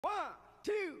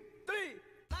two, three.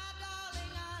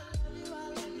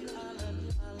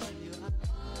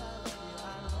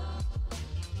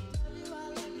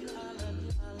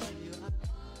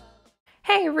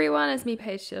 Hey everyone, it's me,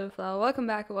 Paige Chillflower. Welcome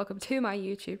back and welcome to my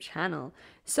YouTube channel.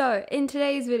 So, in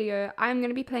today's video, I'm going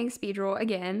to be playing speed draw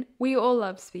again. We all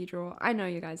love speed draw. I know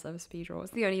you guys love speed draw.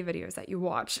 It's the only videos that you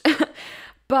watch.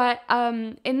 But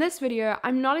in this video,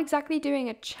 I'm not exactly doing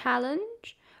a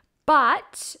challenge,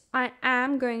 but I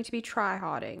am going to be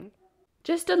tryharding.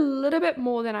 Just a little bit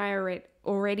more than I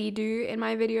already do in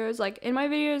my videos. Like, in my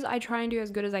videos, I try and do as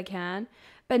good as I can.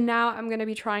 But now I'm going to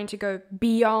be trying to go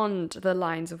beyond the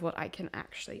lines of what I can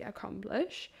actually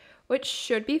accomplish, which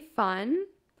should be fun.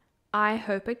 I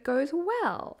hope it goes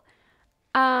well.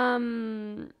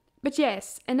 But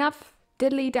yes, enough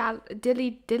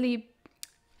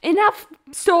enough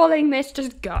stalling, let's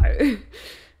just go.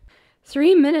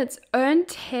 3 minutes, earn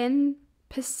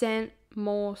 10%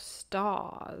 more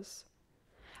stars.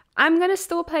 I'm going to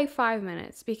still play 5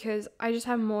 minutes because I just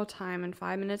have more time in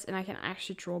 5 minutes and I can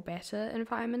actually draw better in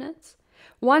 5 minutes.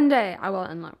 One day I will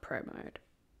unlock pro mode.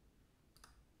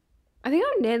 I think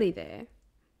I'm nearly there.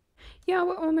 Yeah,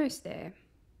 we're almost there.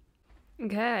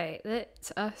 Okay,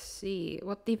 let us see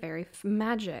what the very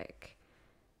magic.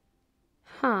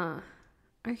 Huh.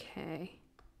 Okay.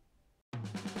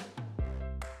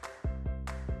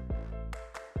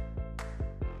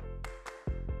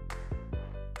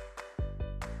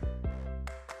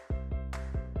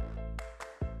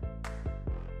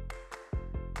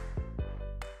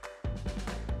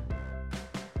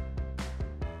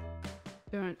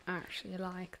 Don't actually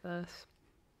like this.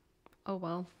 Oh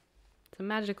well. It's a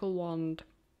magical wand.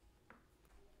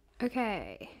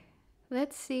 Okay.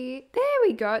 Let's see. There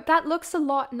we go. That looks a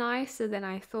lot nicer than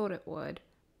I thought it would.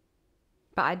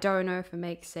 But I don't know if it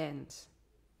makes sense.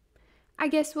 I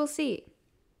guess we'll see.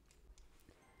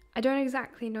 I don't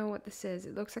exactly know what this is.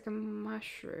 It looks like a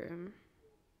mushroom.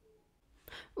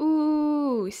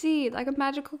 Ooh, see, like a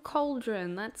magical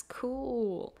cauldron. That's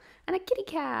cool. And a kitty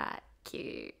cat.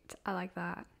 Cute. I like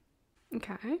that.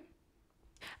 Okay.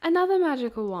 Another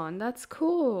magical one. That's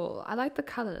cool. I like the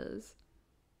colors.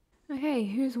 Okay,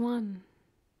 who's won?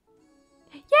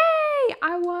 Yay!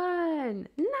 I won!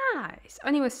 Nice.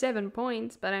 Only with 7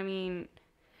 points, but I mean,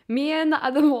 me and the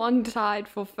other one tied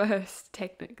for first,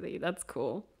 technically. That's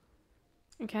cool.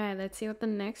 Okay, let's see what the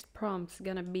next prompt's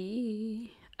gonna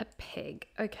be. A pig.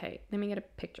 Okay, let me get a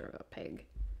picture of a pig.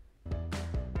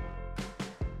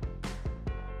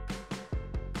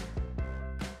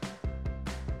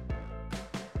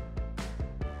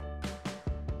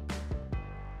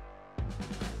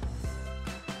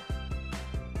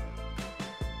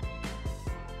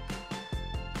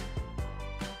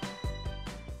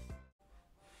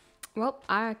 Well,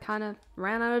 I kind of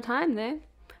ran out of time there.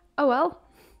 Oh well.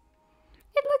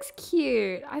 It looks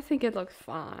cute. I think it looks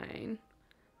fine.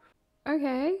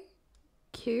 Okay.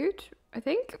 Cute, I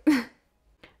think.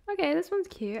 Okay, this one's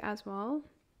cute as well.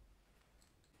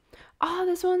 Oh,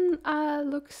 this one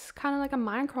looks kind of like a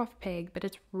Minecraft pig, but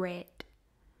it's red.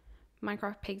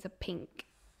 Minecraft pigs are pink.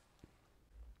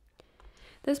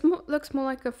 This looks more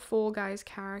like a Fall Guys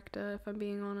character, if I'm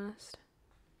being honest.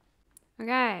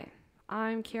 Okay,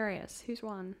 I'm curious. Who's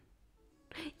won?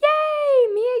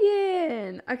 Yay! Me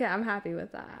again! Okay, I'm happy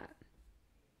with that.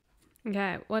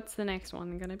 Okay, what's the next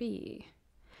one gonna be?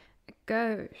 A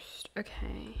ghost.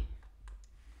 Okay.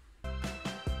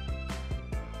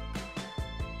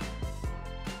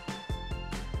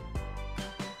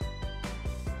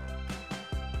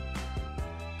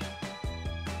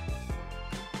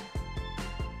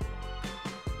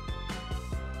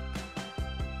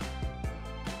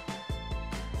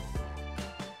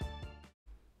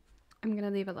 I'm gonna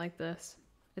leave it like this.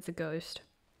 It's a ghost.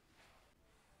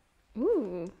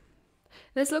 Ooh.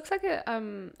 This looks like a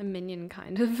minion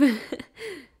kind of.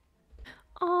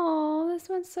 Oh, this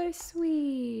one's so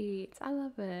sweet. I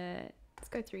love it. Let's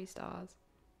go 3 stars.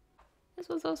 This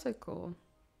one's also cool.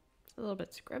 It's a little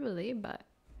bit scribbly, but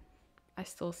I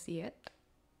still see it.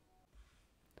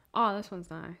 Oh, this one's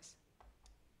nice.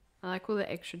 I like all the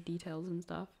extra details and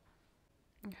stuff.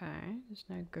 Okay, there's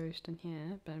no ghost in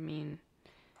here, but I mean,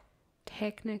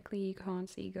 technically you can't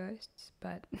see ghosts,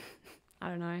 but I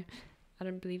don't know. I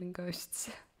don't believe in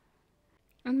ghosts.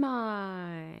 And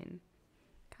mine.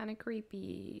 Kind of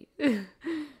creepy.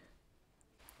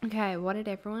 Okay, what did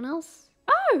everyone else?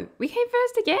 Oh, we came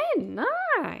first again.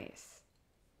 Nice.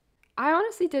 I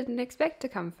honestly didn't expect to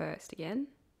come first again.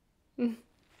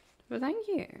 But thank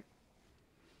you.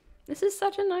 This is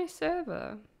such a nice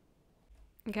server.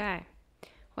 Okay,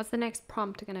 what's the next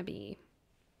prompt gonna be?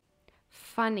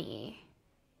 Funny.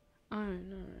 Oh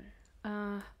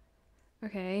no.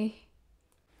 Okay.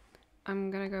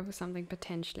 I'm gonna go for something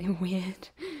potentially weird.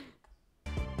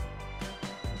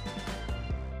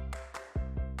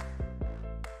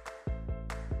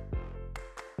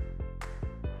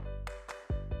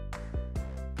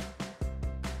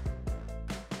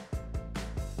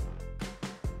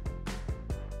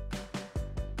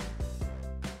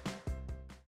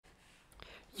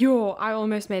 Yo, I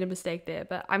almost made a mistake there,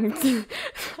 but I'm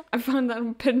I found that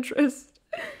on Pinterest.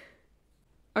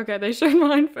 Okay, they showed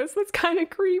mine first. That's kind of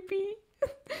creepy.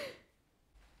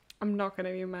 I'm not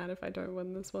gonna be mad if I don't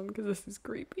win this one because this is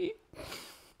creepy.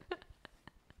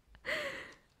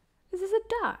 This is a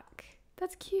duck.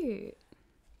 That's cute.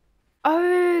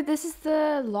 Oh, this is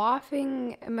the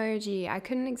laughing emoji. I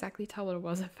couldn't exactly tell what it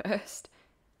was at first.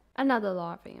 Another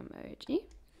laughing emoji.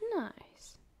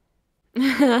 Nice.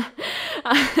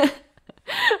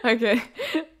 Okay,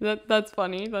 that's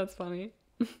funny. That's funny.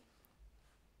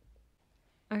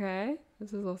 Okay,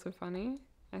 this is also funny,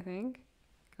 I think.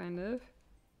 Kind of.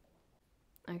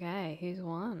 Okay, who's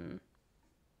won?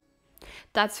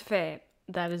 That's fair.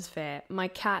 That is fair. My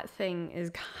cat thing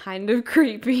is kind of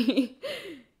creepy.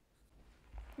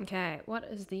 Okay, what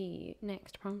is the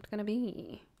next prompt gonna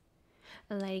be?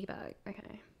 A ladybug.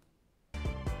 Okay.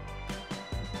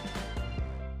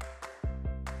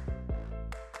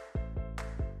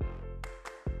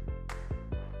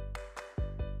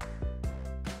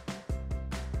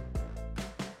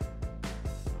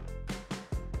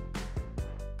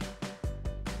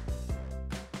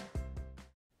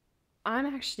 I'm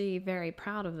actually very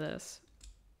proud of this,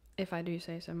 if I do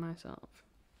say so myself.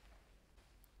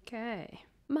 Okay.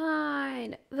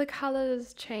 Mine! The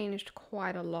colors changed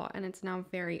quite a lot and it's now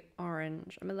very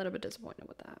orange. I'm a little bit disappointed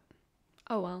with that.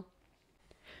 Oh well.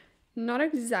 Not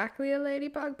exactly a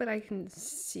ladybug, but I can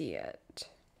see it.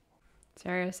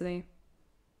 Seriously.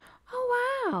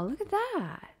 Oh wow, look at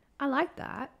that. I like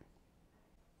that.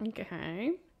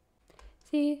 Okay.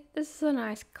 See, this is a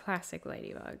nice classic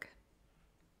ladybug.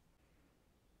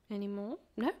 Any more?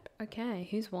 Nope. Okay,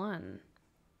 who's won?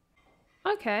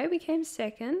 Okay, we came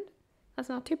second. That's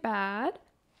not too bad.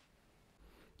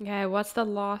 Okay, what's the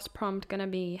last prompt gonna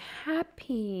be?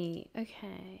 Happy.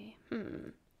 Okay.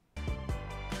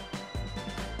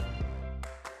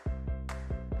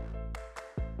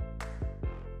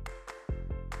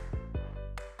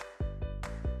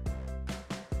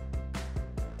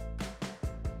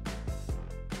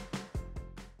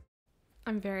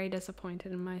 I'm very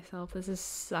disappointed in myself. This is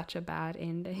such a bad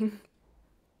ending.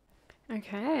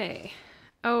 Okay.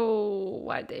 Oh,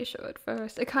 why'd they show it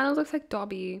first? It kind of looks like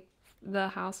Dobby, the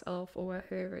house elf, or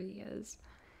whoever he is.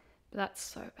 But that's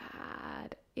so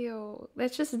bad. Ew.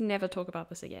 Let's just never talk about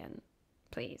this again.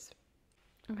 Please.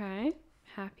 Okay.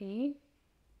 Happy.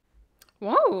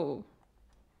 Whoa.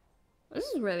 This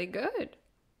is really good.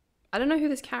 I don't know who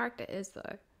this character is,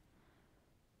 though.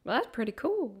 Well, that's pretty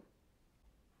cool.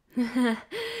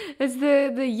 It's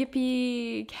the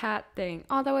yippee cat thing.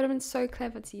 Oh, that would have been so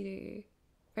clever to do.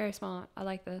 Very smart. I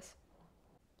like this.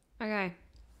 Okay.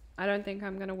 I don't think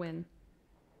I'm gonna win.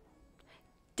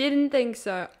 Didn't think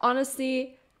so.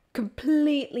 Honestly,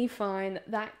 completely fine.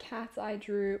 That cat I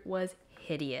drew was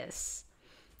hideous.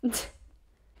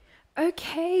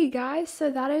 Okay, guys.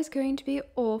 So that is going to be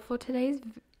all for today's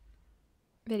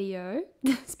video.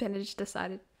 Spinach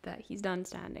decided that he's done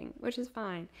standing, which is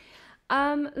fine.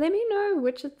 Let me know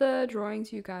which of the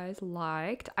drawings you guys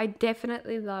liked. I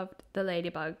definitely loved the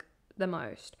ladybug the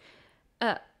most.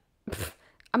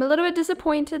 I'm a little bit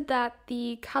disappointed that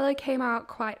the color came out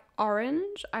quite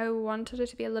orange. I wanted it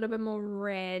to be a little bit more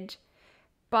red,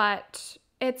 but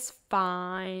it's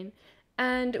fine.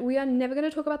 And we are never going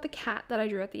to talk about the cat that I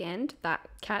drew at the end. That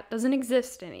cat doesn't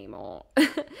exist anymore.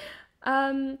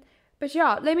 But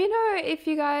yeah, let me know if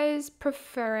you guys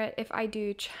prefer it if I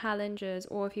do challenges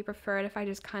or if you prefer it if I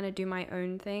just kind of do my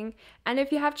own thing. And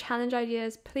if you have challenge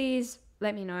ideas, please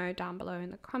let me know down below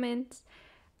in the comments.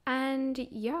 And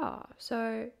yeah,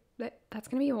 so that's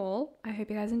going to be all. I hope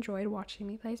you guys enjoyed watching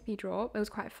me play speed draw. It was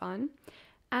quite fun.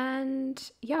 And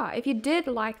yeah, if you did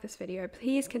like this video,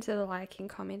 please consider liking,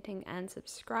 commenting, and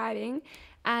subscribing,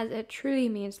 as it truly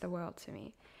means the world to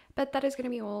me. But that is going to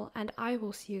be all, and I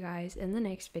will see you guys in the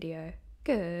next video.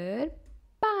 Goodbye.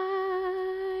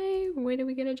 When are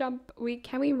we going to jump?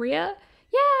 Can we rear?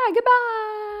 Yeah,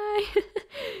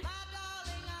 goodbye.